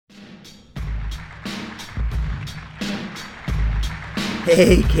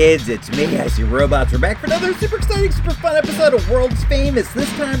Hey kids, it's me, I See Robots. We're back for another super exciting, super fun episode of World's Famous.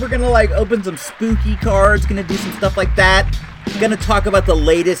 This time we're gonna open some spooky cards, gonna do some stuff like that. Gonna talk about the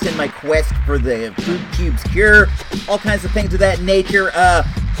latest in my quest for the Food Cubes cure, all kinds of things of that nature.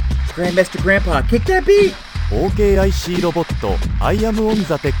 Grandmaster Grandpa, kick that beat! OK IC ロボット I am on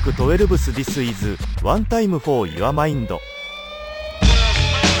the tech 12th This is one time for your mind.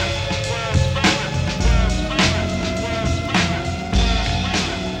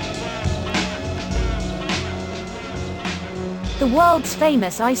 The world's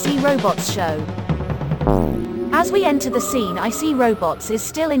famous IC Robots show. As we enter the scene, IC Robots is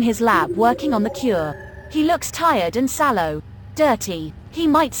still in his lab working on the cure. He looks tired and sallow. Dirty. He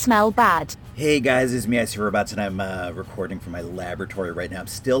might smell bad. Hey guys, it's me, IC Robots, and I'm recording from my laboratory right now. I'm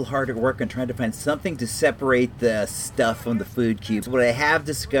still hard at work on trying to find something to separate the stuff from the food cubes. What I have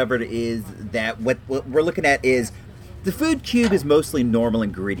discovered is that what we're looking at is the food cube is mostly normal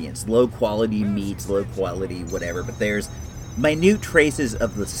ingredients, low quality meats, low quality whatever, but there's minute traces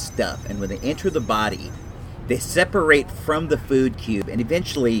of the stuff, and when they enter the body, they separate from the food cube, and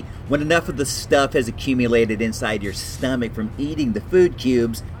eventually, when enough of the stuff has accumulated inside your stomach from eating the food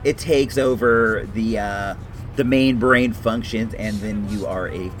cubes, it takes over the main brain functions, and then you are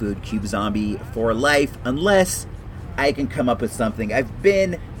a food cube zombie for life, unless I can come up with something. I've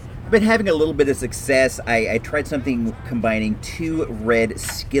been having a little bit of success. I tried something combining 2 red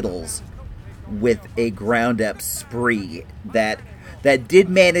Skittles with a ground up spree that did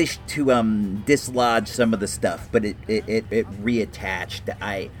manage to dislodge some of the stuff, but it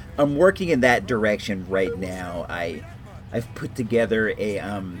reattached. I'm working in that direction right now. I've put together a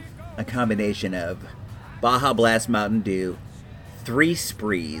combination of Baja Blast Mountain Dew, 3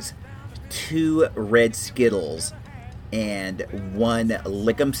 sprees, 2 red Skittles, and 1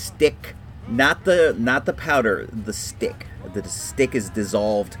 Lick'em stick. Not the powder, the stick. The stick is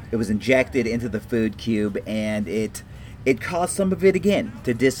dissolved. It was injected into the food cube, and it caused some of it again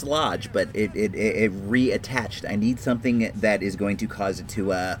to dislodge, but it reattached. I need something that is going to cause it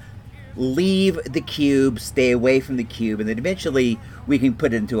to leave the cube, stay away from the cube, and then eventually we can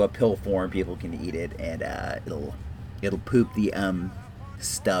put it into a pill form. People can eat it, and it'll poop the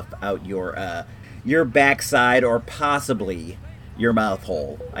stuff out your backside or possibly your mouth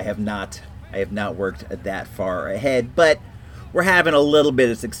hole. I have not worked that far ahead, but we're having a little bit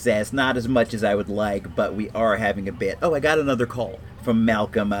of success. Not as much as I would like, but we are having a bit. Oh, I got another call from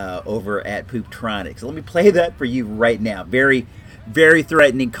Malcolm over at Pooptronics. Let me play that for you right now. Very, very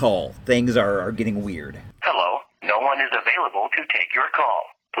threatening call. Things are getting weird. Hello, no one is available to take your call.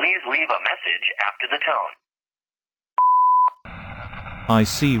 Please leave a message after the tone.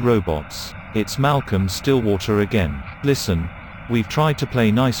 IC Robots. It's Malcolm Stillwater again. Listen, we've tried to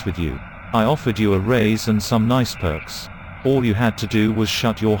play nice with you. I offered you a raise and some nice perks. All you had to do was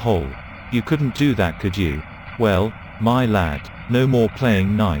shut your hole. You couldn't do that, could you? Well, my lad, no more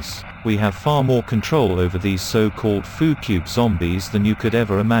playing nice. We have far more control over these so-called food cube zombies than you could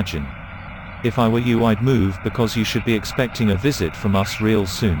ever imagine. If I were you, I'd move, because you should be expecting a visit from us real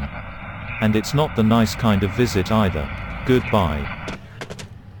soon. And it's not the nice kind of visit either. Goodbye.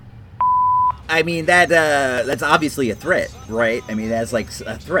 I mean, that's obviously a threat, right? I mean, that's like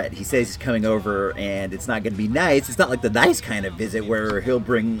a threat. He says he's coming over and it's not going to be nice. It's not like the nice kind of visit where he'll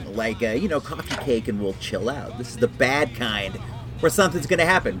bring coffee cake and we'll chill out. This is the bad kind where something's going to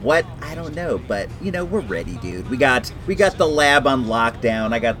happen. What? I don't know, but we're ready, dude. We got the lab on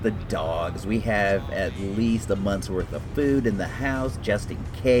lockdown. I got the dogs. We have at least a month's worth of food in the house just in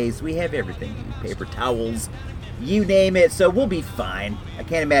case. We have everything, dude. Paper towels, you name it, so we'll be fine. I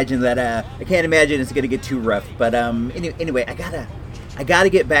can't imagine it's gonna get too rough. But anyway, I gotta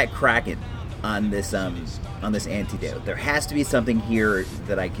get back cracking on this antidote. There has to be something here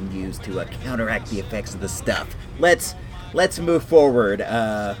that I can use to counteract the effects of the stuff. Let's move forward.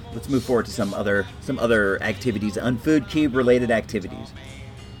 Let's move forward to some other activities, unfood cube related activities.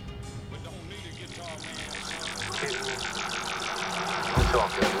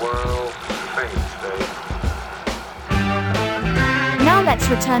 Now let's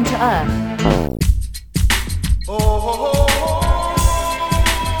return to Earth.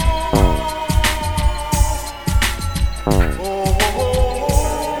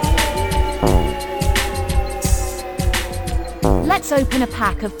 Let's open a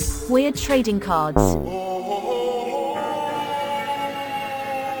pack of weird trading cards. We're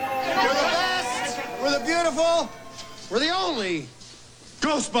the best! We're the beautiful! We're the only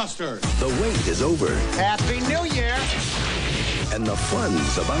Ghostbusters! The wait is over. Happy New Year! And the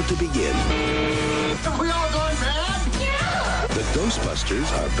fun's about to begin. Are we all going bad? Yeah! The Ghostbusters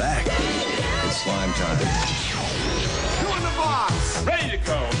are back. It's slime time. Who in the Robots! Ready to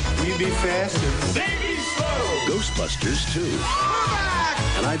go. We be fast and They be slow. Ghostbusters 2. we're back!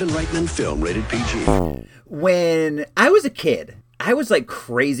 An Ivan Reitman film rated PG. When I was a kid, I was like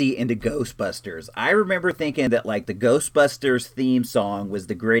crazy into Ghostbusters. I remember thinking that like the Ghostbusters theme song was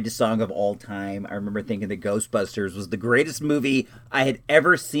the greatest song of all time. I remember thinking that Ghostbusters was the greatest movie I had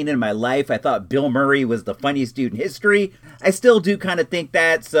ever seen in my life. I thought Bill Murray was the funniest dude in history. I still do kind of think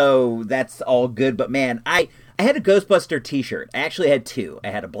that, so that's all good. But man, I had a Ghostbuster t-shirt. I actually had two.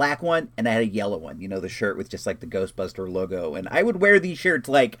 I had a black one and I had a yellow one. You know, the shirt with just like the Ghostbuster logo. And I would wear these shirts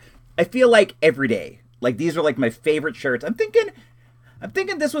like, I feel like every day. Like these are like my favorite shirts. I'm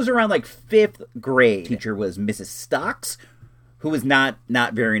thinking this was around like 5th grade. Teacher was Mrs. Stocks, who was not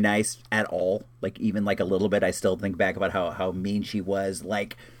very nice at all. Like even like a little bit. I still think back about how mean she was.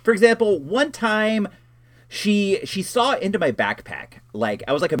 Like, for example, one time she saw into my backpack. Like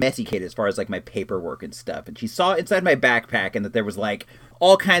I was like a messy kid as far as like my paperwork and stuff. And she saw inside my backpack and that there was like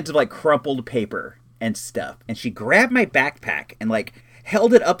all kinds of like crumpled paper and stuff. And she grabbed my backpack and like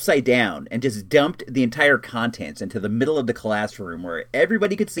held it upside down and just dumped the entire contents into the middle of the classroom where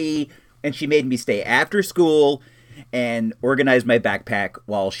everybody could see, and she made me stay after school and organize my backpack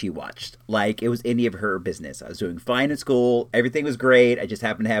while she watched. Like it was any of her business. I was doing fine in school. Everything was great. I just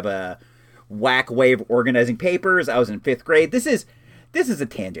happened to have a whack way of organizing papers. I was in 5th grade. This is a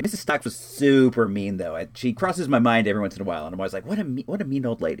tangent. Mrs. Stocks was super mean, though. She crosses my mind every once in a while, and I'm always like, what a mean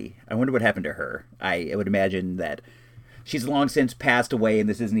old lady. I wonder what happened to her. I would imagine that she's long since passed away, and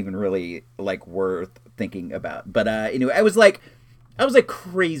this isn't even really like worth thinking about. But anyway, I was like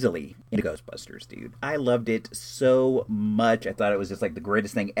crazily into Ghostbusters, dude. I loved it so much. I thought it was just like the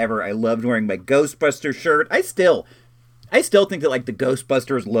greatest thing ever. I loved wearing my Ghostbuster shirt. I still think that like the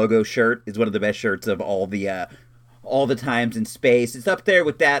Ghostbusters logo shirt is one of the best shirts of all the times in space. It's up there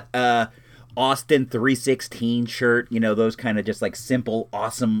with that Austin 316 shirt. You know, those kind of just like simple,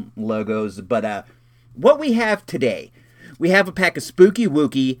 awesome logos. But what we have today. We have a pack of spooky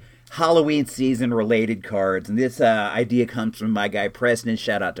wooky Halloween season related cards, and this idea comes from my guy Preston.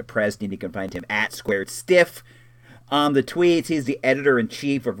 Shout out to Preston. You can find him at Squared Stiff on the tweets. He's the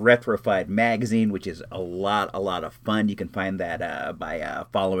editor-in-chief of Retrofied Magazine, which is a lot of fun. You can find that by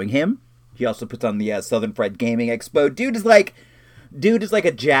following him. He also puts on the Southern Fried Gaming Expo. Dude is like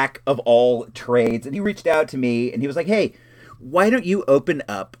a jack of all trades, and he reached out to me and he was like, hey, why don't you open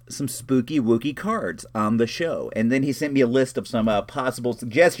up some spooky wooky cards on the show? And then he sent me a list of some possible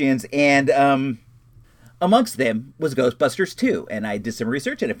suggestions, and amongst them was Ghostbusters 2. And I did some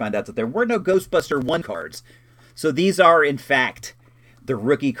research, and I found out that there were no Ghostbuster 1 cards. So these are, in fact, the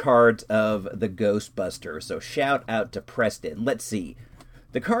rookie cards of the Ghostbusters. So shout out to Preston. Let's see.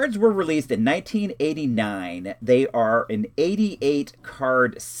 The cards were released in 1989. They are an 88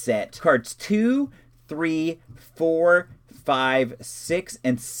 card set. Cards 2, 3, 4, 5, 6,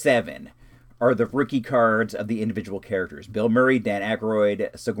 and 7 are the rookie cards of the individual characters. Bill Murray, Dan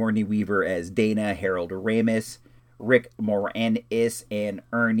Aykroyd, Sigourney Weaver as Dana, Harold Ramis, Rick Moranis, and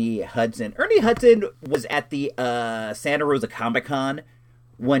Ernie Hudson. Ernie Hudson was at the Santa Rosa Comic-Con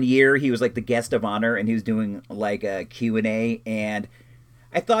one year. He was like the guest of honor, and he was doing like a Q&A, and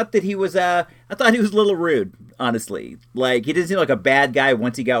I thought that he was a little rude, honestly. Like, he didn't seem like a bad guy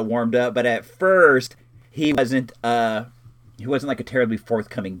once he got warmed up, but at first he wasn't like a terribly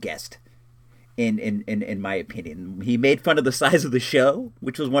forthcoming guest, in my opinion. He made fun of the size of the show,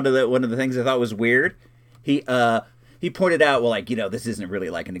 which was one of the things I thought was weird. He pointed out, well, like, you know, this isn't really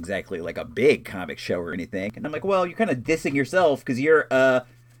like exactly like a big comic show or anything. And I'm like, well, you're kind of dissing yourself because you're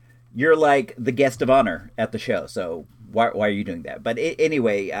like the guest of honor at the show. So why are you doing that? But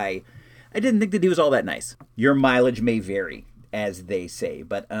anyway, I didn't think that he was all that nice. Your mileage may vary, as they say.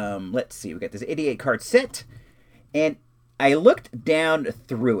 But let's see. We got this 88 card set, and I looked down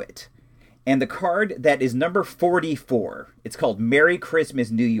through it, and the card that is number 44, it's called Merry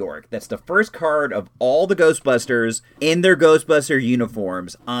Christmas, New York. That's the first card of all the Ghostbusters in their Ghostbuster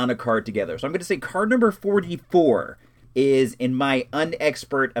uniforms on a card together. So I'm going to say card number 44 is, in my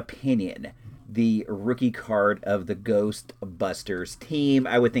unexpert opinion, the rookie card of the Ghostbusters team.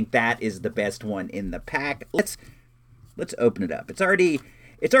 I would think that is the best one in the pack. Let's open it up. It's already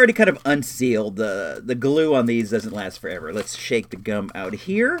kind of unsealed. The glue on these doesn't last forever. Let's shake the gum out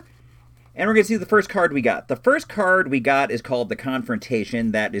here. And we're going to see the first card we got. The first card we got is called The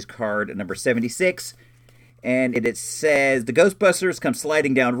Confrontation. That is card number 76. And it says, the Ghostbusters come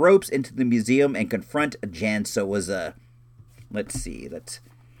sliding down ropes into the museum and confront Jan Sowaza. Let's see.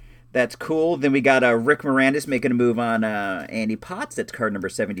 That's cool. Then we got Rick Moranis making a move on Annie Potts. That's card number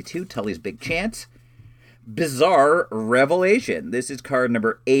 72, Tully's Big Chance. Bizarre Revelation. This is card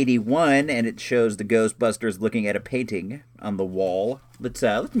number 81, and it shows the Ghostbusters looking at a painting on the wall. Let's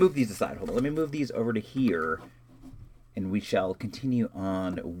move these aside. Hold on. Let me move these over to here, and we shall continue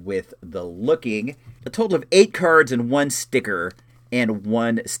on with the looking. A total of 8 cards and 1 sticker and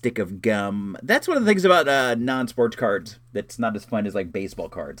 1 stick of gum. That's one of the things about non-sports cards that's not as fun as like baseball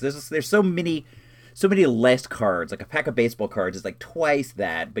cards. There's so many less cards. Like a pack of baseball cards is like twice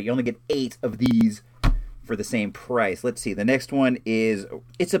that, but you only get 8 of these for the same price. Let's see. The next one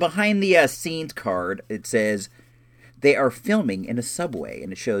it's a behind the scenes card. It says they are filming in a subway,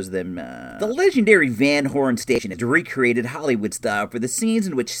 and it shows them the legendary Van Horn station is recreated Hollywood style for the scenes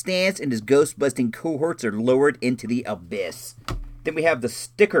in which Stantz and his ghost-busting cohorts are lowered into the abyss. Then we have the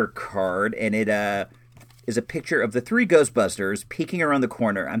sticker card, and it is a picture of the 3 Ghostbusters peeking around the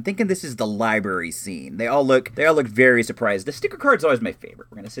corner. I'm thinking this is the library scene. They all look very surprised. The sticker card's always my favorite.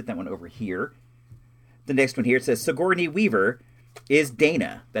 We're going to sit that one over here. The next one here, it says Sigourney Weaver is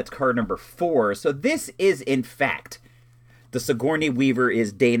Dana. That's card number 4. So this is, in fact, the Sigourney Weaver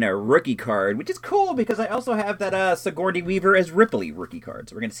is Dana rookie card, which is cool because I also have that Sigourney Weaver as Ripley rookie card.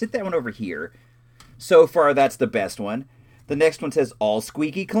 So we're going to sit that one over here. So far, that's the best one. The next one says all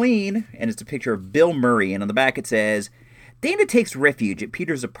squeaky clean, and it's a picture of Bill Murray, and on the back it says, Dana takes refuge at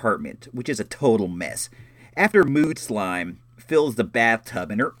Peter's apartment, which is a total mess, after Mood Slime fills the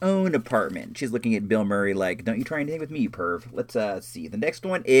bathtub in her own apartment. She's looking at Bill Murray like, don't you try anything with me, perv. Let's see. The next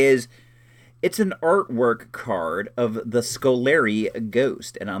one is, it's an artwork card of the Scoleri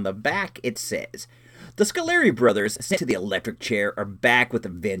ghost, and on the back it says, the Scoleri brothers, sent to the electric chair, are back with a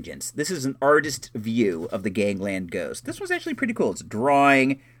vengeance. This is an artist's view of the Gangland ghost. This was actually pretty cool. It's a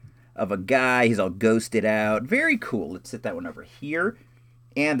drawing of a guy. He's all ghosted out. Very cool. Let's sit that one over here.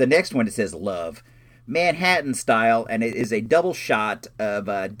 And the next one, it says love. Manhattan style, and it is a double shot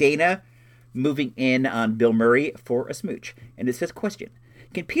of Dana moving in on Bill Murray for a smooch. And it says question.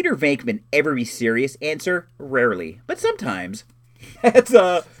 Can Peter Venkman ever be serious? Answer, rarely. But sometimes.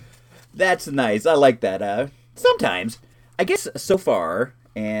 That's nice. I like that. Sometimes. I guess so far.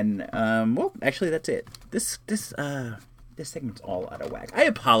 And, well, actually that's it. This segment's all out of whack. I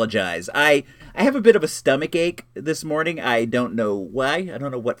apologize. I have a bit of a stomach ache this morning. I don't know why. I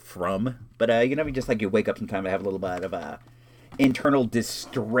don't know what from. But, just like you wake up sometime, I have a little bit of internal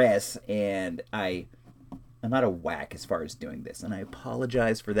distress. And I'm out of whack as far as doing this. And I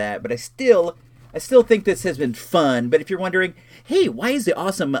apologize for that. But I still think this has been fun. But if you're wondering, hey, why is the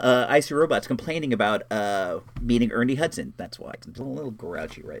awesome Icy Robots complaining about meeting Ernie Hudson? That's why. I'm a little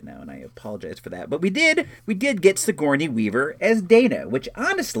grouchy right now, and I apologize for that. But we did get Sigourney Weaver as Dana, which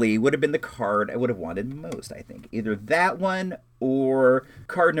honestly would have been the card I would have wanted most, I think. Either that one or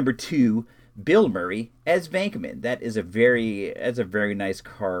card number 2, Bill Murray as Venkman. That's a very nice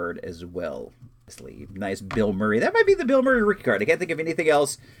card as well. Nice Bill Murray. That might be the Bill Murray rookie card. I can't think of anything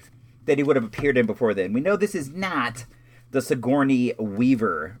else that he would have appeared in before then. We know this is not the Sigourney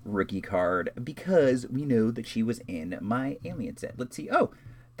Weaver rookie card because we know that she was in my Alien set. Let's see. Oh,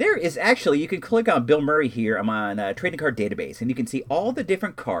 there is actually, you can click on Bill Murray here. I'm on Trading Card Database, and you can see all the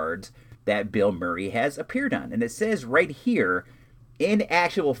different cards that Bill Murray has appeared on. And it says right here, in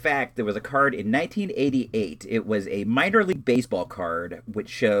actual fact, there was a card in 1988. It was a minor league baseball card, which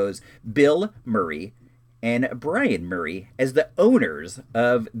shows Bill Murray and Brian Murray as the owners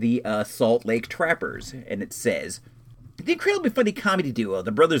of the Salt Lake Trappers. And it says, the incredibly funny comedy duo,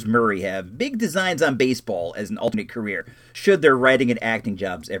 the brothers Murray, have big designs on baseball as an alternate career, should their writing and acting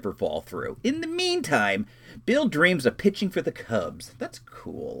jobs ever fall through. In the meantime, Bill dreams of pitching for the Cubs. That's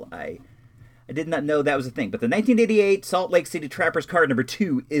cool. I did not know that was a thing. But the 1988 Salt Lake City Trappers card number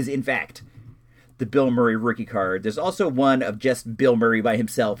 2 is, in fact, the Bill Murray rookie card. There's also one of just Bill Murray by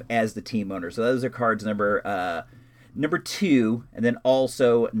himself as the team owner. So those are cards number 2, and then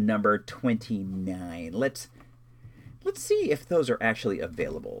also number 29. Let's see if those are actually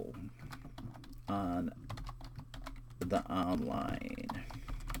available on the online.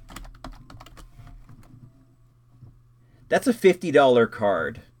 That's a $50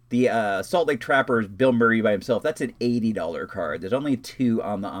 card. The Salt Lake Trappers, Bill Murray by himself, that's an $80 card. There's only 2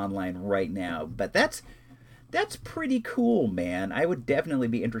 on the online right now, but that's pretty cool, man. I would definitely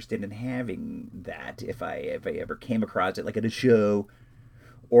be interested in having that if I ever came across it, like at a show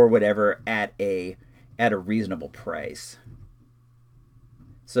or whatever, at a reasonable price.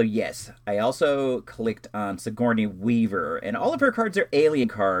 So yes, I also clicked on Sigourney Weaver, and all of her cards are Alien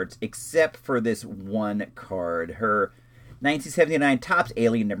cards, except for this one card. Her 1979 Topps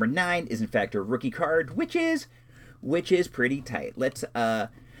Alien number 9 is in fact a rookie card, which is pretty tight. Let's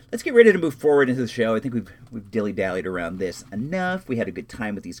let's get ready to move forward into the show. I think we've dilly-dallied around this enough. We had a good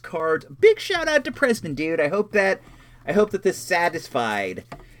time with these cards. Big shout out to Preston, dude. I hope that this satisfied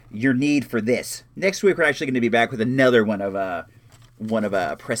your need for this. Next week we're actually going to be back with another one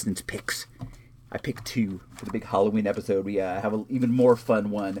of Preston's picks. I picked 2 for the big Halloween episode. We have an even more fun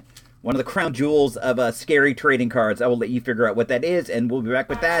one. One of the crown jewels of scary trading cards. I will let you figure out what that is, and we'll be back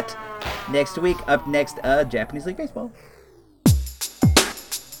with that next week. Up next, Japanese League Baseball.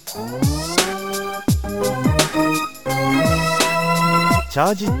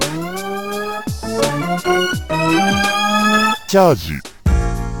 Charge.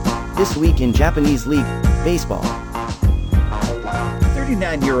 This week in Japanese League Baseball.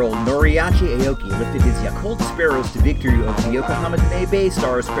 39-year-old Noriachi Aoki lifted his Yakult Sparrows to victory over the Yokohama Today Bay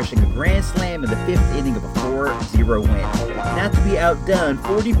Stars, crushing a grand slam in the 5th inning of a 4-0 win. Not to be outdone,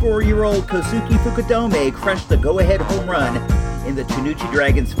 44-year-old Kosuke Fukudome crushed the go-ahead home run in the Chanuchi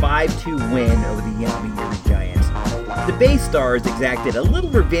Dragons' 5-2 win over the Yomiuri Giants. The Bay Stars exacted a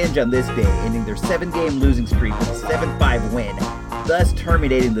little revenge on this day, ending their 7-game losing streak with a 7-5 win, thus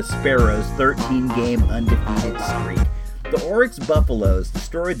terminating the Sparrows' 13-game undefeated streak. The Oryx Buffaloes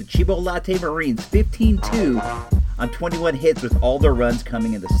destroyed the Chibo Latte Marines 15-2 on 21 hits, with all their runs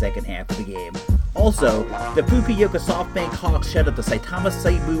coming in the second half of the game. Also, the Fukuoka SoftBank Hawks shut out the Saitama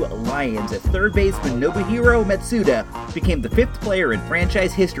Seibu Lions as third baseman Nobuhiro Matsuda became the 5th player in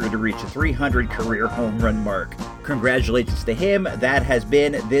franchise history to reach a 300 career home run mark. Congratulations to him. That has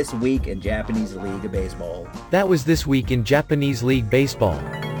been This Week in Japanese League Baseball. That was This Week in Japanese League Baseball.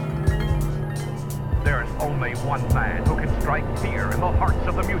 There's only one man who can strike fear in the hearts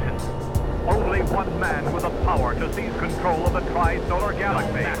of the mutants. Only one man with the power to seize control of the Tri-Solar Galaxy.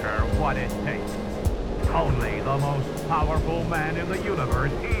 No matter what it takes. Only the most powerful man in the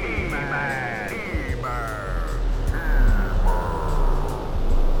universe, He-Man.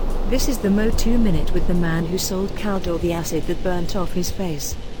 This is the Mo2 Minute with the man who sold Kaldor the acid that burnt off his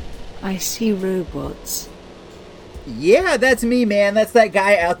face. I see robots. Yeah, that's me, man. That's that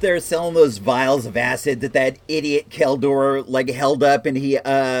guy out there selling those vials of acid that idiot Keldor held up, and he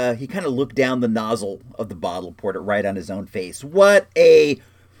kind of looked down the nozzle of the bottle, poured it right on his own face. What a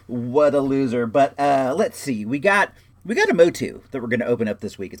loser. But let's see. We got a Motu that we're going to open up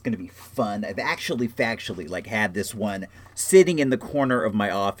this week. It's going to be fun. I've actually factually had this one sitting in the corner of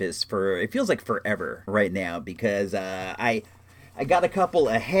my office for, it feels like forever right now, because I got a couple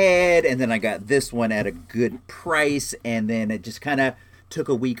ahead, and then I got this one at a good price, and then it just kind of took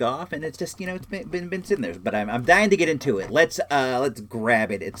a week off, and it's just, it's been sitting there. But I'm dying to get into it. Let's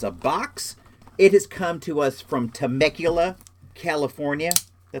grab it. It's a box. It has come to us from Temecula, California.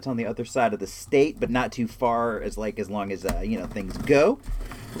 That's on the other side of the state, but not too far as long as things go.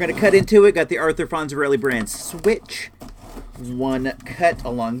 We're gonna cut into it. Got the Arthur Fonzarelli brand switch. One cut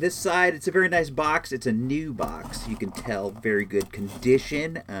along this side. It's a very nice box. It's a new box. You can tell, very good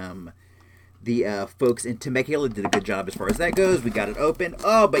condition. The folks in Temecula did a good job as far as that goes. We got it open.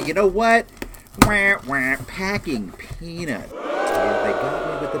 Oh, but you know what? Packing peanuts. Yeah, they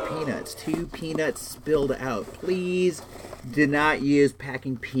got me with the peanuts. 2 peanuts spilled out. Please do not use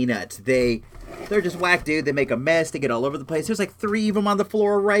packing peanuts. They're just whack, dude. They make a mess. They get all over the place. There's 3 of them on the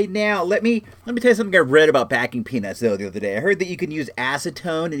floor right now. Let me tell you something I read about packing peanuts, though, the other day. I heard that you can use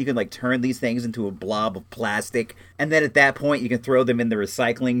acetone, and you can, turn these things into a blob of plastic. And then at that point, you can throw them in the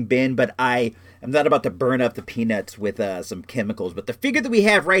recycling bin. But I am not about to burn up the peanuts with some chemicals. But the figure that we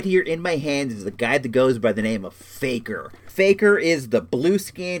have right here in my hands is the guy that goes by the name of Faker. Faker is the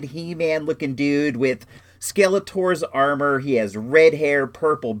blue-skinned He-Man looking dude with Skeletor's armor. He has red hair,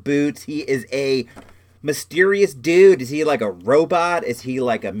 purple boots. He is a mysterious dude. Is he like a robot? Is he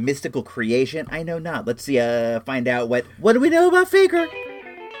like a mystical creation? I know not. Let's see. Find out what do we know about Faker?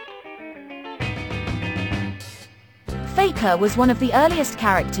 Faker was one of the earliest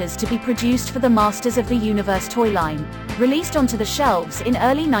characters to be produced for the Masters of the Universe toy line, released onto the shelves in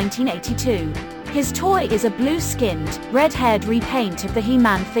early 1982. His toy is a blue-skinned, red-haired repaint of the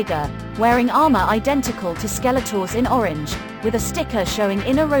He-Man figure, wearing armor identical to Skeletor's in orange, with a sticker showing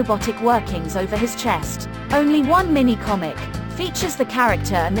inner robotic workings over his chest. Only one mini-comic features the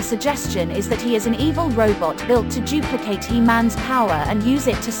character, and the suggestion is that he is an evil robot built to duplicate He-Man's power and use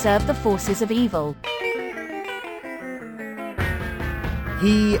it to serve the forces of evil.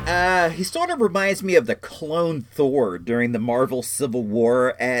 He sort of reminds me of the clone Thor during the Marvel Civil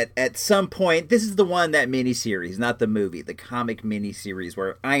War at some point. This is the one, that miniseries, not the movie, the comic miniseries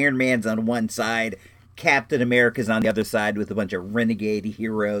where Iron Man's on one side, Captain America's on the other side with a bunch of renegade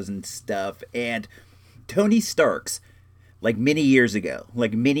heroes and stuff. And Tony Stark's, many years ago,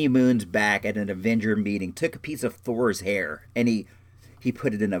 many moons back at an Avenger meeting, took a piece of Thor's hair and he he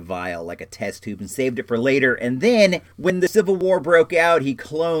put it in a vial, like a test tube, and saved it for later. And then, when the Civil War broke out, he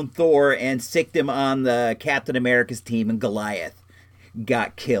cloned Thor and sicked him on the Captain America's team, and Goliath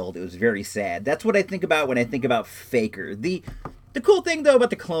got killed. It was very sad. That's what I think about when I think about Faker. The cool thing, though, about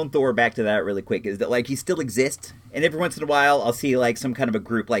the clone Thor, back to that really quick, is that, like, he still exists. And every once in a while, I'll see, like, some kind of a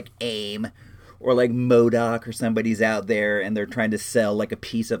group like AIM or, like, MODOK or somebody's out there, and they're trying to sell, like, a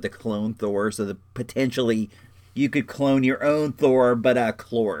piece of the clone Thor so that potentially you could clone your own Thor, but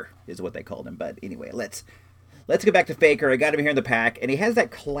Clor is what they called him. But anyway, let's get back to Faker. I got him here in the pack, and he has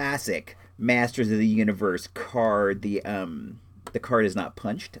that classic Masters of the Universe card. The card is not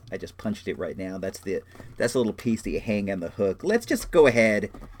punched. I just punched it right now. That's the little piece that you hang on the hook. Let's just go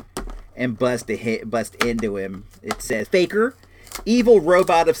ahead and bust into him. It says Faker, evil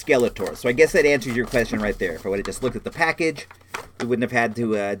robot of Skeletor. So I guess that answers your question right there. If I would have just looked at the package, we wouldn't have had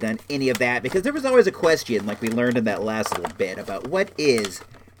to done any of that, because there was always a question, like we learned in that last little bit, about what is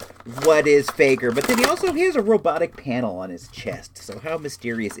Faker. But then he has a robotic panel on his chest. So how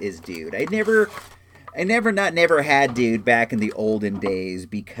mysterious is dude? I never had dude back in the olden days,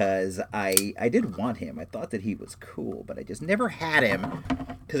 because I did want him. I thought that he was cool, but I just never had him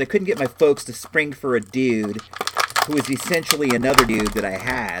because I couldn't get my folks to spring for a dude who was essentially another dude that I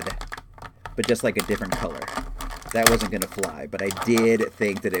had, but just like a different color. That wasn't going to fly, but I did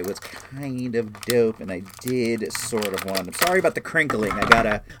think that it was kind of dope, and I did sort of want him. Sorry about the crinkling.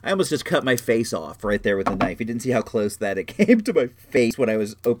 I almost just cut my face off right there with the knife. You didn't see how close that it came to my face when I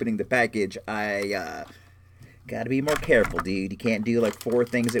was opening the package. I gotta be more careful, dude. You can't do like 4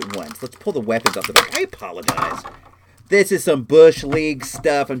 things at once. Let's pull the weapons off the back. I apologize. This is some Bush League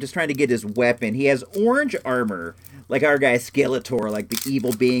stuff. I'm just trying to get his weapon. He has orange armor, like our guy Skeletor, like the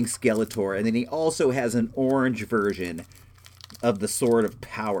evil being Skeletor. And then he also has an orange version of the Sword of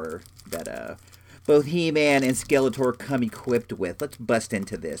Power that both He-Man and Skeletor come equipped with. Let's bust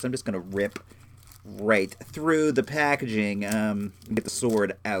into this. I'm just going to rip right through the packaging and get the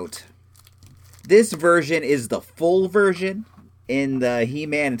sword out. This version is the full version. In the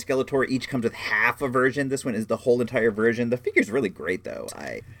He-Man and Skeletor, each comes with half a version. This one is the whole entire version. The figure's really great, though.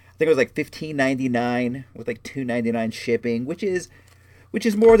 I think it was like $15.99 with like $2.99 shipping, which is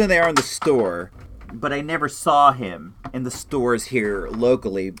more than they are in the store. But I never saw him in the stores here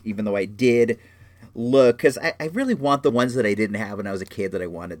locally, even though I did look, because I really want the ones that I didn't have when I was a kid that I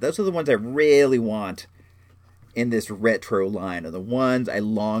wanted. Those are the ones I really want in this retro line, are the ones I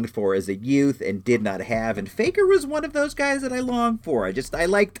longed for as a youth and did not have. And Faker was one of those guys that I longed for. I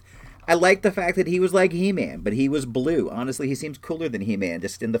liked the fact that he was like He-Man, but he was blue. Honestly, he seems cooler than He-Man,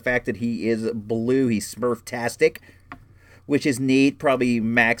 just in the fact that he is blue. He's Smurf-tastic, which is neat. Probably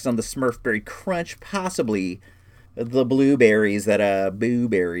max on the Smurfberry Crunch, possibly the blueberries that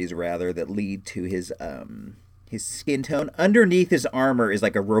lead to his skin tone. Underneath his armor is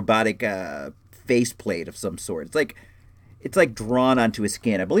like a robotic faceplate of some sort. It's like drawn onto his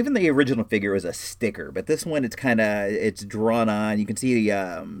skin. I believe in the original figure it was a sticker, but this one it's drawn on. You can see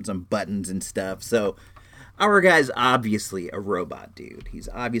some buttons and stuff. So our guy's obviously a robot dude. He's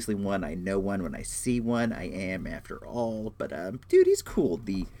obviously one. I know one when I see one. I am, after all. But dude, he's cool.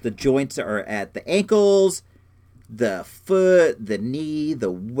 The joints are at the ankles, the foot, the knee,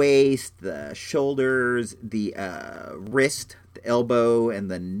 the waist, the shoulders, the wrist, the elbow, and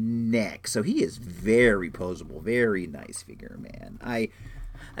the neck. So he is very posable. Very nice figure, man. I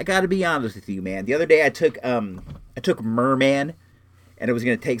gotta be honest with you, man. The other day I took Merman, and I was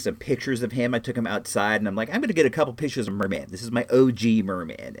going to take some pictures of him. I took him outside, and I'm like, I'm going to get a couple pictures of Merman. This is my OG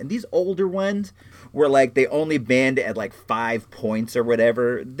Merman. And these older ones were like, they only bend at like 5 points or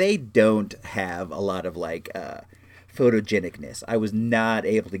whatever. They don't have a lot of like photogenicness. I was not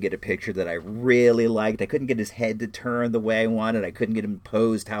able to get a picture that I really liked. I couldn't get his head to turn the way I wanted. I couldn't get him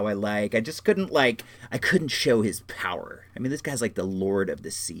posed how I like. I couldn't show his power. I mean, this guy's like the Lord of the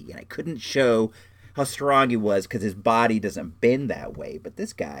Sea, and I couldn't show how strong he was because his body doesn't bend that way. But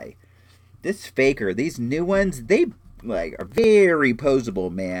this guy, this Faker, these new ones, they like are very posable,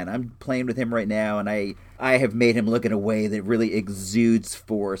 man. I'm playing with him right now, and I have made him look in a way that really exudes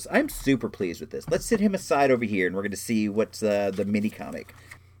force. I'm super pleased with this. Let's set him aside over here, and we're going to see what's the mini comic.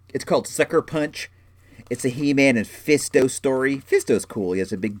 It's called Sucker Punch. It's a He-Man and Fisto story. Fisto's cool. He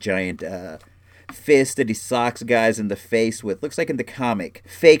has a big giant fist that he socks guys in the face with. Looks like in the comic,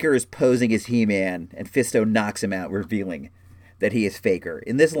 Faker is posing as He-Man, and Fisto knocks him out, revealing that he is Faker.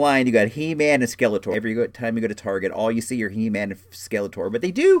 In this line, you got He-Man and Skeletor. Every time you go to Target, all you see are He-Man and Skeletor. But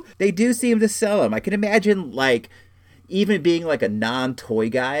they do seem to sell them. I can imagine, like, even being like a non-toy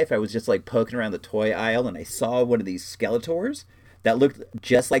guy, if I was just like poking around the toy aisle and I saw one of these Skeletors that looked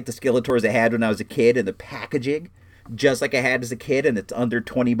just like the Skeletors I had when I was a kid, and the packaging just like I had as a kid, and it's under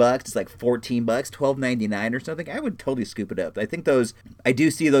 $20. It's like $14, $12.99 or something. I would totally scoop it up. I think I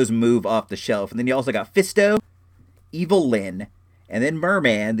do see those move off the shelf. And then you also got Fisto, Evil Lyn, and then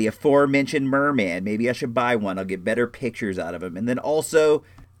Merman, the aforementioned Merman. Maybe I should buy one. I'll get better pictures out of him. And then also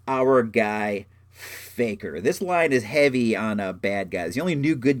our guy, Faker. This line is heavy on bad guys. The only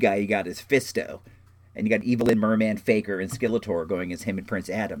new good guy you got is Fisto. And you got Evil Lyn, Merman, Faker, and Skeletor going as him and Prince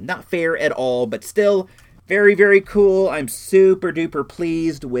Adam. Not fair at all, but still very, very cool. I'm super duper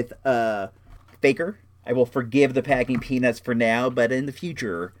pleased with Faker. I will forgive the packing peanuts for now, but in the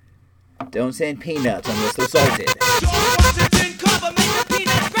future, don't send peanuts unless they're salted.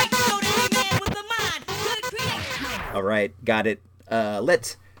 All right, got it.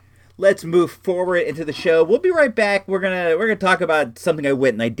 Let's move forward into the show. We'll be right back. We're gonna talk about something I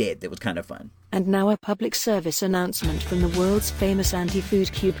went and I did that was kind of fun. And now a public service announcement from the world's famous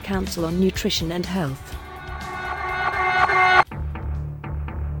Anti-Food Cube Council on Nutrition and Health.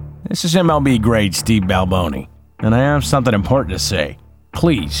 This is MLB great Steve Balboni, and I have something important to say.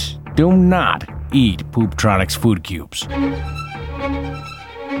 Please, do not eat Pooptronics food cubes.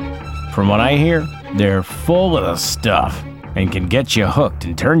 From what I hear, they're full of the stuff and can get you hooked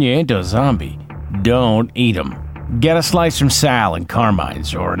and turn you into a zombie. Don't eat them. Get a slice from Sal and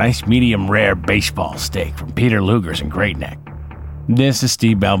Carmine's, or a nice medium rare baseball steak from Peter Luger's in Great Neck. This is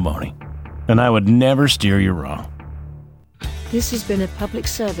Steve Balboni, and I would never steer you wrong. This has been a public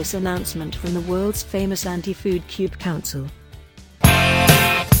service announcement from the world's famous Anti-Food Cube Council.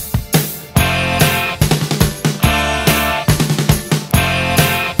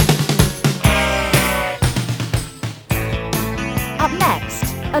 Up next,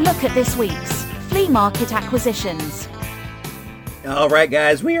 a look at this week's flea market acquisitions. All right,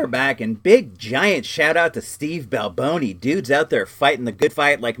 guys, we are back, and big, giant shout-out to Steve Balboni. Dude's out there fighting the good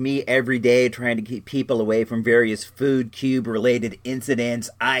fight like me every day, trying to keep people away from various food cube-related incidents.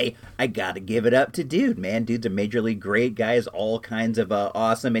 I gotta give it up to dude, man. Dude's a major league great guy, is all kinds of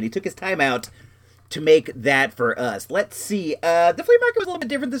awesome, and he took his time out to make that for us. Let's see. The flea market was a little bit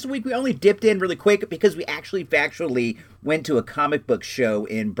different this week. We only dipped in really quick because we actually factually went to a comic book show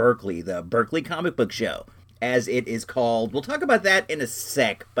in Berkeley, the Berkeley Comic Book Show, as it is called. We'll talk about that in a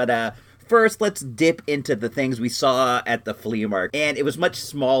sec, but first let's dip into the things we saw at the flea market. And it was much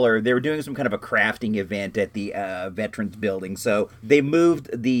smaller. They were doing some kind of a crafting event at the Veterans Building, so they moved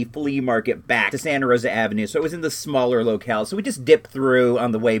the flea market back to Santa Rosa Avenue, so it was in the smaller locale. So we just dipped through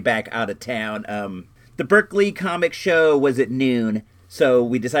on the way back out of town. The Berkeley Comic Show was at noon, so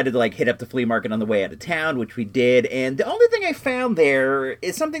we decided to hit up the flea market on the way out of town, which we did. And the only thing I found there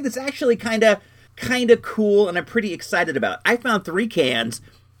is something that's actually kind of cool, and I'm pretty excited about. I found 3 cans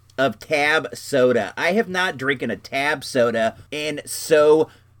of Tab soda. I have not drinking a Tab soda in so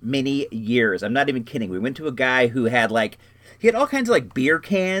many years. I'm not even kidding. We went to a guy who had he had all kinds of beer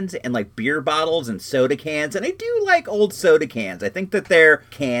cans and beer bottles and soda cans, and I do like old soda cans. I think that their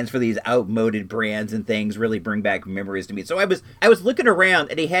cans for these outmoded brands and things really bring back memories to me. So I was looking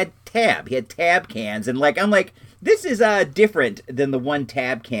around, and he had Tab. He had Tab cans, and I'm like, this is different than the one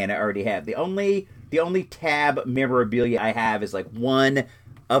Tab can I already have. The only Tab memorabilia I have is one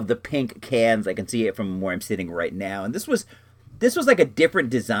of the pink cans. I can see it from where I'm sitting right now, and this was a different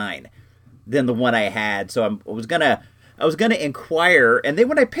design than the one I had. So I was gonna inquire, and then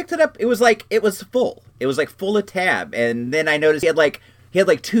when I picked it up, it was full. It was full of Tab, and then I noticed he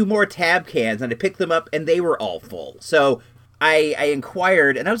had 2 more Tab cans, and I picked them up, and they were all full. So I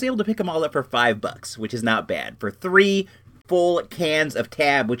inquired, and I was able to pick them all up for $5, which is not bad for 3 full cans of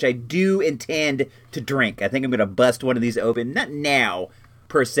Tab, which I do intend to drink. I think I'm gonna bust one of these open. Not now,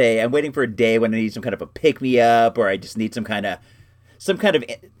 per se. I'm waiting for a day when I need some kind of a pick-me-up, or I just need some kind of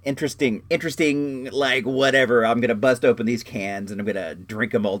interesting, whatever. I'm going to bust open these cans, and I'm going to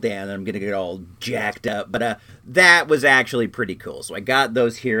drink them all down, and I'm going to get all jacked up. But that was actually pretty cool. So I got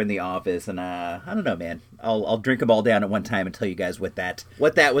those here in the office, and I don't know, man. I'll drink them all down at one time and tell you guys what that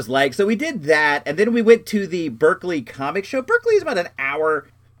was like. So we did that, and then we went to the Berkeley Comic Show. Berkeley is about an hour,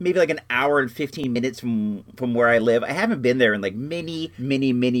 maybe an hour and 15 minutes from where I live. I haven't been there in many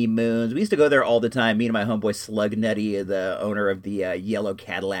moons. We used to go there all the time. Me and my homeboy Slug Nutty, the owner of the Yellow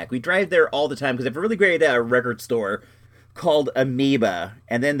Cadillac. We drive there all the time because they have a really great record store called Amoeba,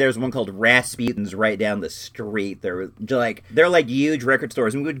 and then there's one called Rasputin's right down the street. They're huge record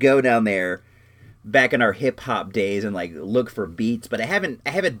stores, and we would go down there back in our hip-hop days and look for beats, but I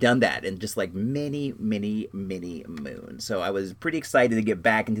haven't done that in just many moons. So I was pretty excited to get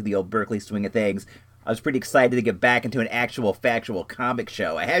back into the old Berkeley swing of things. I was pretty excited to get back into an actual factual comic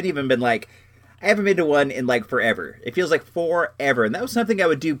show. I haven't been to one in forever. It feels like forever, and that was something I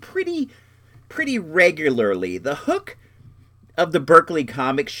would do pretty pretty regularly. The hook of the Berkeley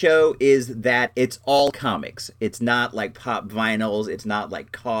Comics Show is that it's all comics. It's not like pop vinyls. It's not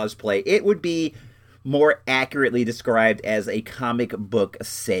like cosplay. It would be more accurately described as a comic book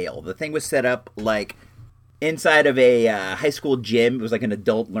sale. The thing was set up like inside of a high school gym. It was like an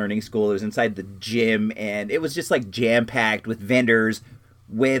adult learning school. It was inside the gym, and it was just like jam-packed with vendors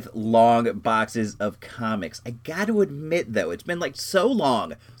with long boxes of comics. I got to admit, though, it's been like so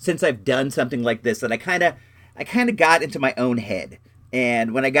long since I've done something like this that I kind of got into my own head.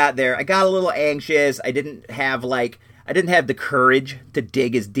 And when I got there, I got a little anxious. I didn't have the courage to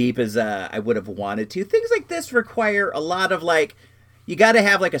dig as deep as I would have wanted to. Things like this require a lot of you got to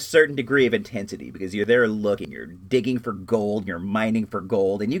have like a certain degree of intensity because you're there looking, you're digging for gold, you're mining for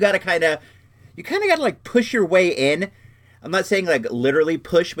gold, and you got to kind of like push your way in. I'm not saying like literally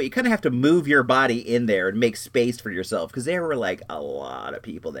push, but you kind of have to move your body in there and make space for yourself because there were like a lot of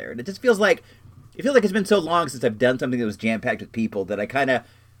people there, and it just feels like it's been so long since I've done something that was jam-packed with people that I kind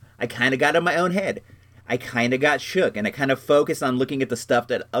of got in my own head. I kind of got shook, and I kind of focused on looking at the stuff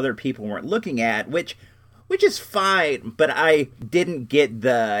that other people weren't looking at, which is fine, but I didn't get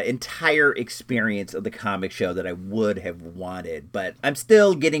the entire experience of the comic show that I would have wanted. But I'm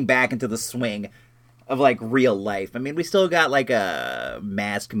still getting back into the swing of like real life. I mean, we still got like a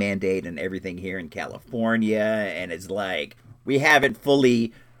mask mandate and everything here in California, and it's like we haven't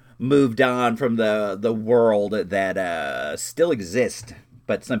fully moved on from the world that still exists,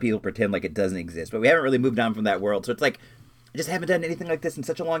 but some people pretend like it doesn't exist. But we haven't really moved on from that world, so it's like I just haven't done anything like this in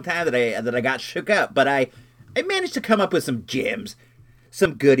such a long time that I got shook up. But I managed to come up with some gems,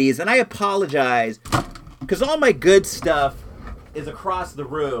 some goodies, and I apologize because all my good stuff is across the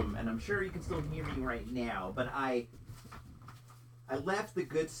room, and I'm sure you can still hear me right now, but I left the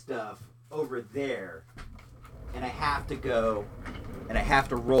good stuff over there, and I have to go, and I have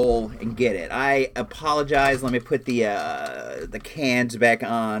to roll and get it. I apologize. Let me put the cans back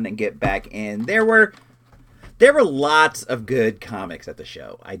on and get back in. There were lots of good comics at the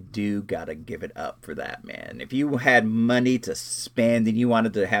show. I do gotta give it up for that, man. If you had money to spend and you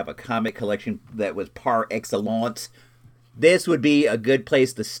wanted to have a comic collection that was par excellence, this would be a good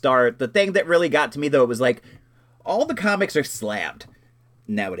place to start. The thing that really got to me, though, was like, all the comics are slabbed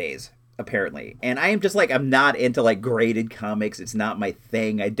nowadays, apparently. And I am just like, I'm not into like graded comics. It's not my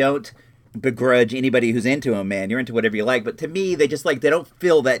thing. I don't begrudge anybody who's into them, man. You're into whatever you like. But to me, they don't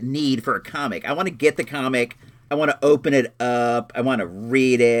feel that need for a comic. I want to get the comic. I want to open it up. I want to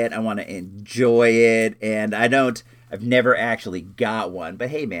read it. I want to enjoy it. And I've never actually got one. But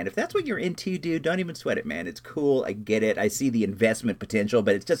hey, man, if that's what you're into, dude, don't even sweat it, man. It's cool. I get it. I see the investment potential,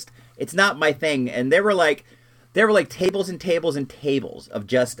 but it's not my thing. And there were like tables and tables and tables of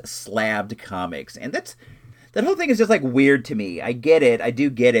just slabbed comics. And that whole thing is just like weird to me. I get it. I do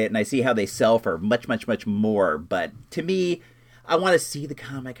get it. And I see how they sell for much, much, much more. But to me, I want to see the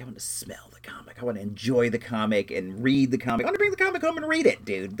comic. I want to smell the comic. I want to enjoy the comic and read the comic. I want to bring the comic home and read it,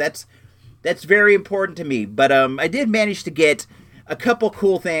 dude. That's very important to me. But I did manage to get a couple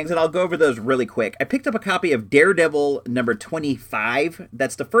cool things, and I'll go over those really quick. I picked up a copy of Daredevil number 25.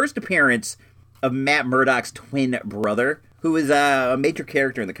 That's the first appearance of Matt Murdock's twin brother, who is a major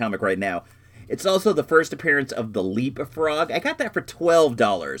character in the comic right now. It's also the first appearance of the Leapfrog. I got that for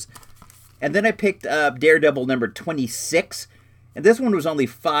 $12. And then I picked up Daredevil number 26, and this one was only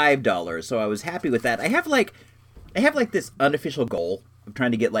 $5, so I was happy with that. I have like this unofficial goal of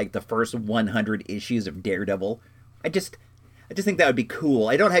trying to get like the first 100 issues of Daredevil. I just think that would be cool.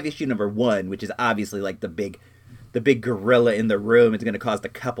 I don't have issue number 1, which is obviously like the big gorilla in the room. It's going to cost a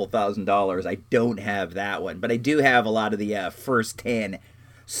couple $1,000s. I don't have that one, but I do have a lot of the first 10.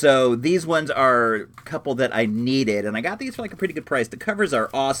 So these ones are a couple that I needed, and I got these for like a pretty good price. The covers are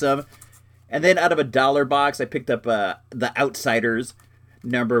awesome. And then out of a $1 box, I picked up The Outsiders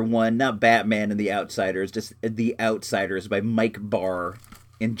number 1, not Batman and The Outsiders, just The Outsiders by Mike Barr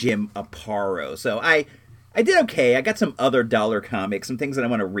and Jim Aparo. So I did okay. I got some other dollar comics, some things that I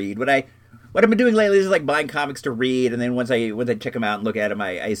want to read. What I've been doing lately is like buying comics to read, and then once I check them out and look at them,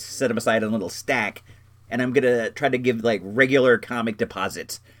 I set them aside in a little stack, and I'm gonna try to give like regular comic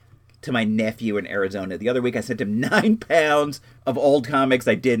deposits to my nephew in Arizona. The other week I sent him 9 pounds of old comics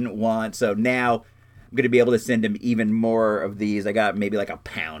I didn't want, so now I'm going to be able to send him even more of these. I got maybe like a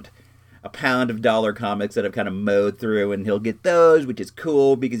pound of dollar comics that I've kind of mowed through, and he'll get those, which is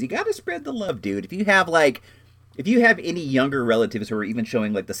cool, because you got to spread the love, dude. If you have any younger relatives who are even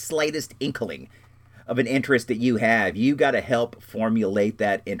showing like the slightest inkling of an interest that you have, you got to help formulate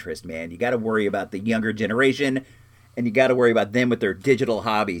that interest, man. You got to worry about the younger generation, and you got to worry about them with their digital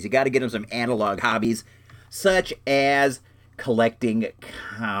hobbies. You got to get them some analog hobbies, such as collecting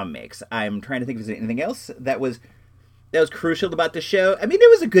comics. I'm trying to think if there's anything else that was crucial about the show. I mean, it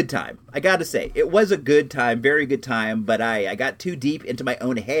was a good time. I gotta say, it was a good time, very good time. But I got too deep into my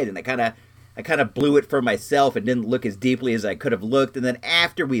own head, and I kind of blew it for myself and didn't look as deeply as I could have looked. And then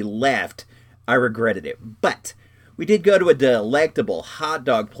after we left, I regretted it. But we did go to a delectable hot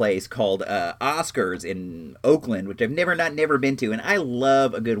dog place called Oscars in Oakland, which I've never been to, and I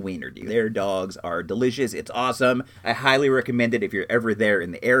love a good wiener, dude. Their dogs are delicious. It's awesome. I highly recommend it if you're ever there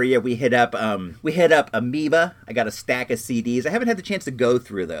in the area. We hit up Amoeba. I got a stack of CDs. I haven't had the chance to go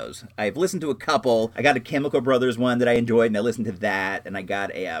through those. I've listened to a couple. I got a Chemical Brothers one that I enjoyed, and I listened to that, and I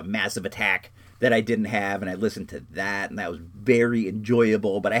got a Massive Attack that I didn't have, and I listened to that, and that was very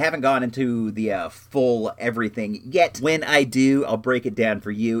enjoyable, but I haven't gone into the full everything yet. When I do, I'll break it down for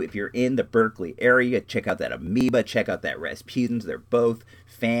you. If you're in the Berkeley area, check out that Amoeba, check out that Rasputin's. They're both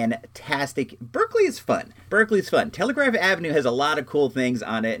fantastic. Berkeley is fun. Telegraph Avenue has a lot of cool things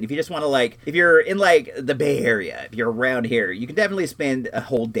on it, and if you just want to, if you're in, the Bay Area, if you're around here, you can definitely spend a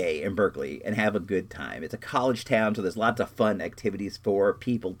whole day in Berkeley and have a good time. It's a college town, so there's lots of fun activities for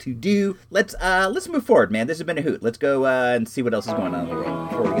people to do. Let's move forward, man. This has been a hoot. Let's go and see what else is going on in the world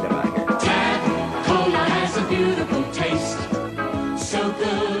before we get out of here. Tab Cola has a beautiful taste. So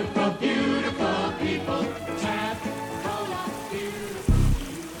good for beautiful people. Tab Cola, beautiful.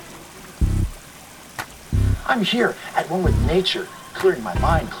 I'm here at one with nature, clearing my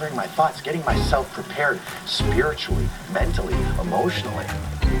mind, clearing my thoughts, getting myself prepared spiritually, mentally, emotionally.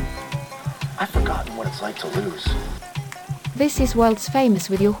 I've forgotten what it's like to lose. This is World's Famous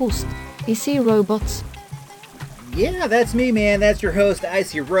with your host, IC Robots. Yeah, that's me, man. That's your host,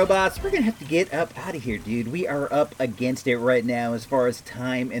 IC Robots. We're going to have to get up out of here, dude. We are up against it right now as far as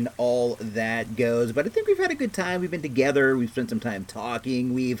time and all that goes. But I think we've had a good time. We've been together. We've spent some time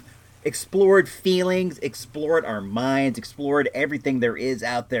talking. We've explored feelings, explored our minds, explored everything there is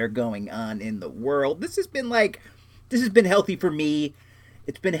out there going on in the world. This has been healthy for me.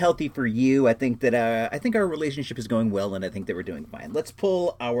 It's been healthy for you. I think our relationship is going well, and I think that we're doing fine. Let's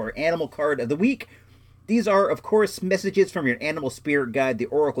pull our animal card of the week. These are, of course, messages from your animal spirit guide, the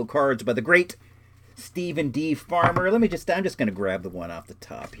Oracle cards by the great Stephen D. Farmer. I'm just going to grab the one off the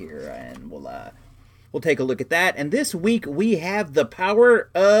top here, and we'll take a look at that. And this week we have the power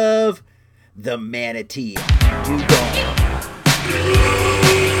of the manatee. Dugong.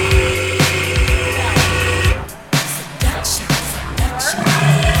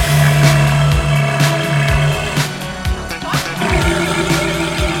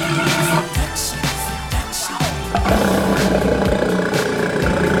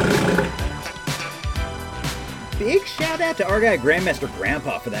 Big shout out to our guy Grandmaster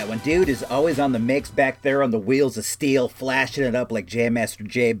Grandpa for that one. Dude is always on the mix back there on the wheels of steel, flashing it up like Jam Master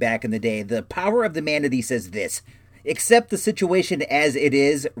Jay back in the day. The power of the manatee says this: accept the situation as it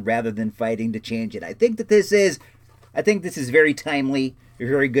is rather than fighting to change it. I think this is very timely,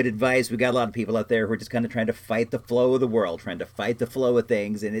 very good advice. We got a lot of people out there who are just kind of trying to fight the flow of the world, trying to fight the flow of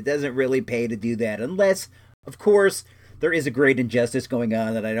things, and it doesn't really pay to do that unless, of course, there is a great injustice going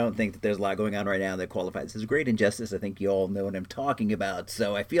on, and I don't think that there's a lot going on right now that qualifies as a great injustice. I think you all know what I'm talking about.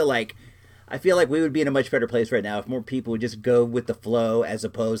 So I feel like we would be in a much better place right now if more people would just go with the flow as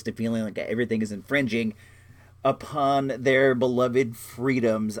opposed to feeling like everything is infringing upon their beloved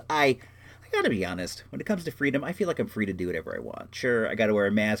freedoms. I gotta be honest, when it comes to freedom, I feel like I'm free to do whatever I want. Sure, I gotta wear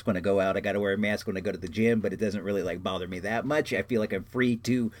a mask when I go out, I gotta wear a mask when I go to the gym, but it doesn't really bother me that much. I feel like I'm free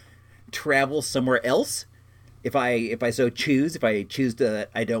to travel somewhere else. If I so choose, if I choose to,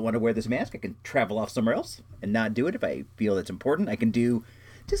 I don't want to wear this mask, I can travel off somewhere else and not do it. If I feel it's important, I can do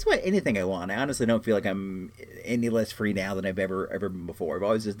just about anything I want. I honestly don't feel like I'm any less free now than I've ever been before. I've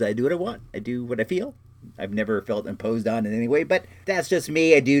always just, I do what I want. I do what I feel. I've never felt imposed on in any way, but that's just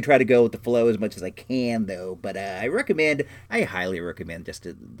me. I do try to go with the flow as much as I can, though. But I highly recommend just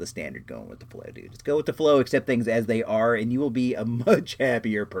the standard going with the flow, dude. Just go with the flow, accept things as they are, and you will be a much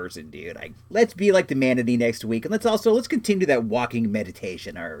happier person, dude. Let's be like the manatee next week, and let's continue that walking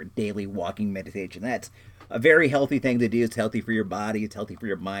meditation, our daily walking meditation. That's a very healthy thing to do. It's healthy for your body. It's healthy for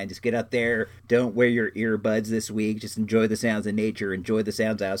your mind. Just get out there. Don't wear your earbuds this week. Just enjoy the sounds of nature. Enjoy the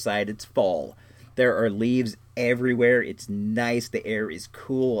sounds outside. It's fall. There are leaves everywhere. It's nice. The air is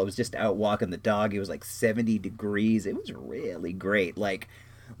cool. I was just out walking the dog. It was 70 degrees. It was really great. Like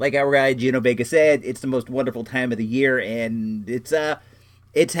our guy Gino Vega said, it's the most wonderful time of the year, and it's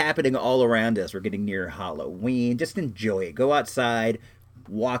happening all around us. We're getting near Halloween. Just enjoy it. Go outside,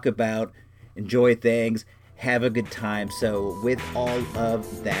 walk about, enjoy things, have a good time. So with all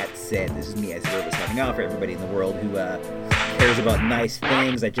of that said, this is me, IC Robots, signing off for everybody in the world who cares about nice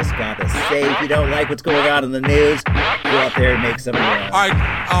things. I just gotta say, if you don't like what's going on in the news, go out there and make some of your own. All right,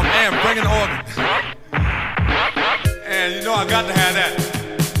 Am, bring an organ. And you know I got to have that.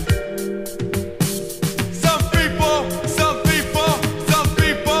 Some people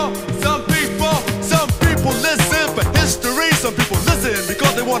listen for history. Some people listen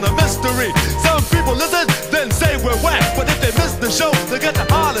because they want a mystery. Some people listen, then say we're whack. But if they miss the show, they get a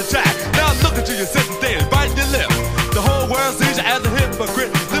heart attack. Now look at you sitting there and biting your lip. The whole world sees you as a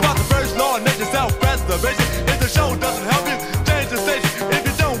hypocrite. Live out the first law and make yourself preservation. If the show doesn't help you, change the station. If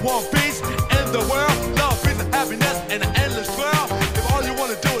you don't want peace in the world, love, peace, and happiness in an endless world. If all you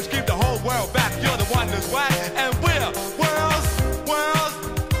want to do is keep the whole world back, you're the one that's whack. And we're world's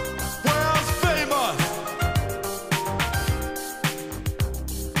famous.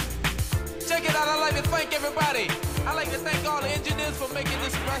 Check it out, I'd like to thank everybody. I'd like to thank all the engineers for making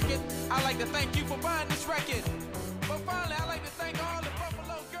this record. I'd like to thank you for buying this record. But finally, I'd like to thank all the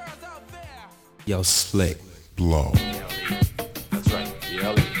Buffalo girls out there. Yo, Slick Blow. That's right,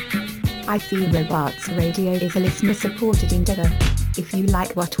 Yelly. I See Robots Radio is a listener-supported endeavor. If you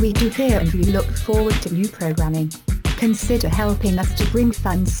like what we do here and you look forward to new programming, consider helping us to bring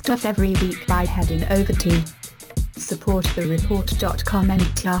fun stuff every week by heading over to supportthereport.com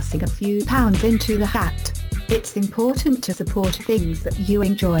and tossing a few pounds into the hat. It's important to support things that you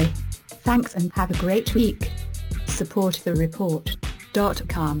enjoy. Thanks and have a great week.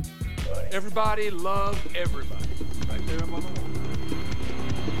 supportthereport.com. Everybody love everybody. Right there, mama.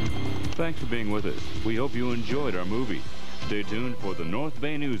 Thanks for being with us. We hope you enjoyed our movie. Stay tuned for the North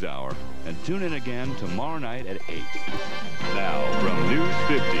Bay News Hour and tune in again tomorrow night at 8. Now, from News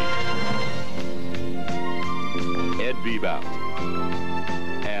 50, Ed Bebout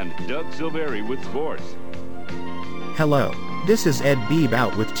and Doug Silveri with sports. Hello, this is Ed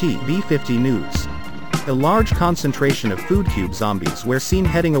Bebout with TV50 News. A large concentration of food cube zombies were seen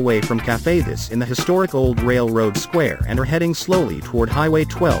heading away from Cafe This in the historic Old Railroad Square and are heading slowly toward Highway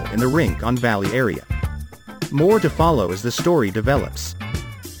 12 in the Rincon Valley area. More to follow as the story develops.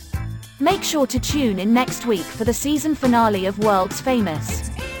 Make sure to tune in next week for the season finale of World's Famous.